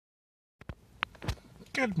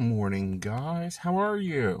Good morning, guys. How are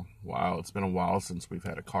you? Wow, it's been a while since we've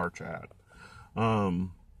had a car chat.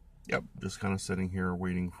 Um, yep, just kind of sitting here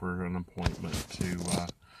waiting for an appointment to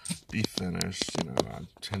be finished. I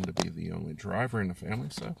tend to be the only driver in the family,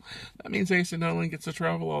 so that means Aeson not only gets to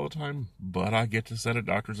travel all the time, but I get to set a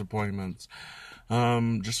doctor's appointments.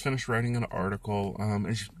 Just finished writing an article.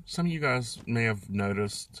 As some of you guys may have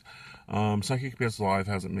noticed, Psychic PS Live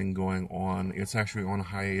hasn't been going on. It's actually on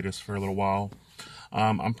hiatus for a little while.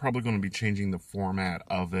 I'm probably going to be changing the format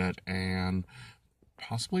of it and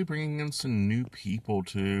possibly bringing in some new people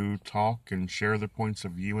to talk and share their points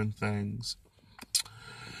of view and things.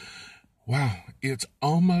 Wow, it's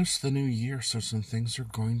almost the new year, so some things are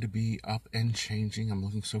going to be up and changing. I'm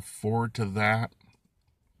looking so forward to that.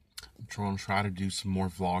 I'm trying to do some more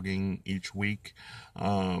vlogging each week.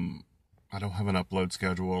 I don't have an upload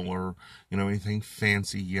schedule or, anything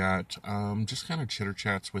fancy yet. Just kind of chitter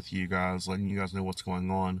chats with you guys, letting you guys know what's going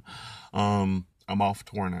on. I'm off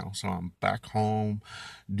tour now, so I'm back home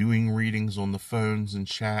doing readings on the phones and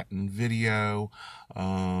chat and video.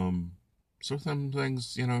 So some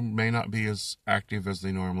things, may not be as active as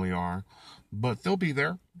they normally are, but they'll be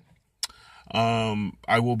there.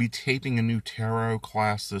 I will be taping a new tarot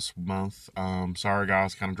class this month. Sorry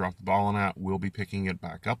guys, kind of dropped the ball on that. We'll be picking it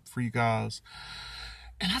back up for you guys.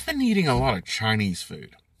 And I've been eating a lot of Chinese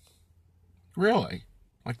food. Really.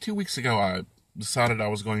 Like 2 weeks ago, I decided I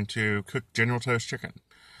was going to cook General Tso's chicken.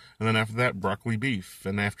 And then after that, broccoli beef.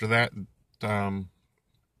 And after that,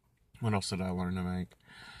 what else did I learn to make?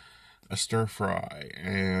 A stir fry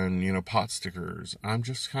and, pot stickers. I'm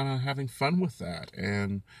just kind of having fun with that.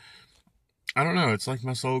 And I don't know, it's like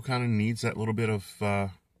my soul kind of needs that little bit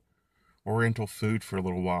of oriental food for a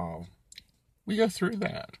little while. We go through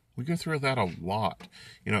that. We go through that a lot.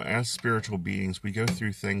 As spiritual beings, we go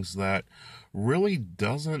through things that really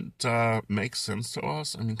doesn't make sense to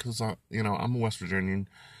us. I mean, because, I'm a West Virginian.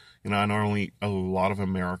 I normally eat a lot of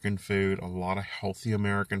American food, a lot of healthy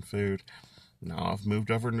American food. Now I've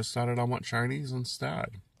moved over and decided I want Chinese instead.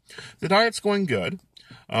 The diet's going good.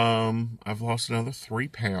 I've lost another 3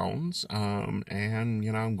 pounds, and,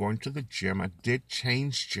 I'm going to the gym. I did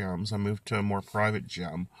change gyms. I moved to a more private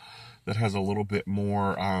gym that has a little bit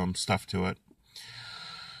more, stuff to it.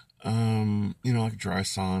 Like dry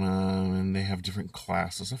sauna, and they have different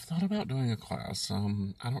classes. I've thought about doing a class.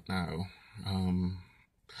 I don't know.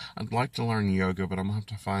 I'd like to learn yoga, but I'm going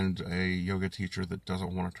to have to find a yoga teacher that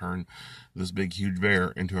doesn't want to turn this big, huge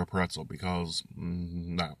bear into a pretzel because,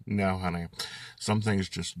 no, honey. Some things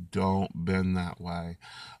just don't bend that way.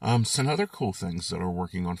 Some other cool things that we're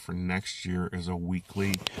working on for next year is a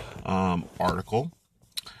weekly article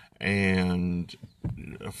and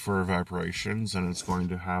for vibrations, and it's going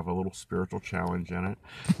to have a little spiritual challenge in it,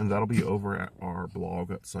 and that'll be over at our blog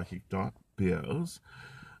at psychic.biz.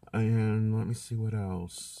 And let me see what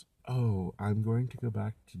else. Oh, I'm going to go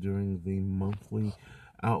back to doing the monthly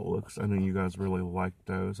outlooks. I know you guys really like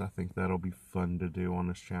those. I think that'll be fun to do on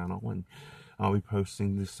this channel. And I'll be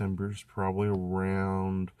posting December's probably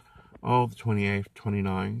around, the 28th,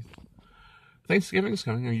 29th. Thanksgiving's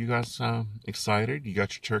coming. Are you guys excited? You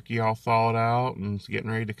got your turkey all thawed out and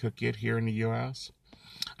getting ready to cook it here in the U.S.?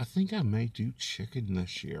 I think I may do chicken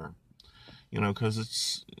this year.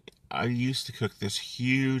 Because I used to cook this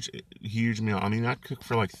huge meal. I mean, I'd cook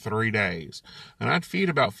for like 3 days. And I'd feed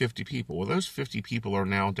about 50 people. Well, those 50 people are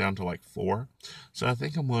now down to like 4. So I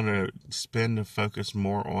think I'm going to spend the focus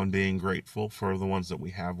more on being grateful for the ones that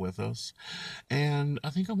we have with us. And I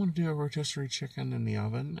think I'm going to do a rotisserie chicken in the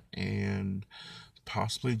oven. And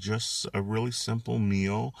possibly just a really simple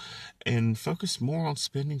meal and focus more on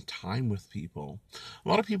spending time with people. A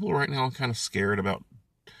lot of people right now are kind of scared about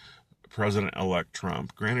President-elect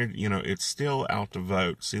Trump. Granted, it's still out to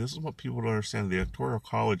vote. See, this is what people don't understand. The Electoral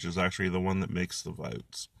College is actually the one that makes the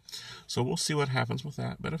votes. So we'll see what happens with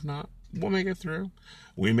that. But if not, we'll make it through.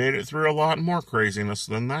 We made it through a lot more craziness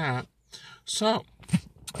than that. So,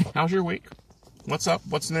 how's your week? What's up?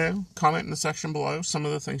 What's new? Comment in the section below some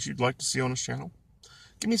of the things you'd like to see on this channel.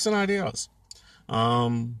 Give me some ideas.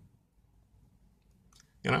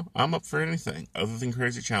 I'm up for anything other than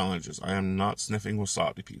crazy challenges. I am not sniffing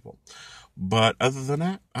wasabi, people. But other than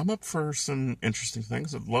that, I'm up for some interesting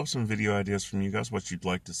things. I'd love some video ideas from you guys, what you'd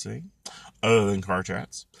like to see, other than car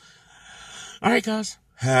chats. All right, guys,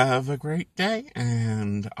 have a great day,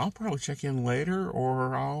 and I'll probably check in later,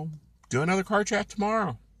 or I'll do another car chat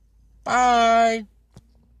tomorrow. Bye!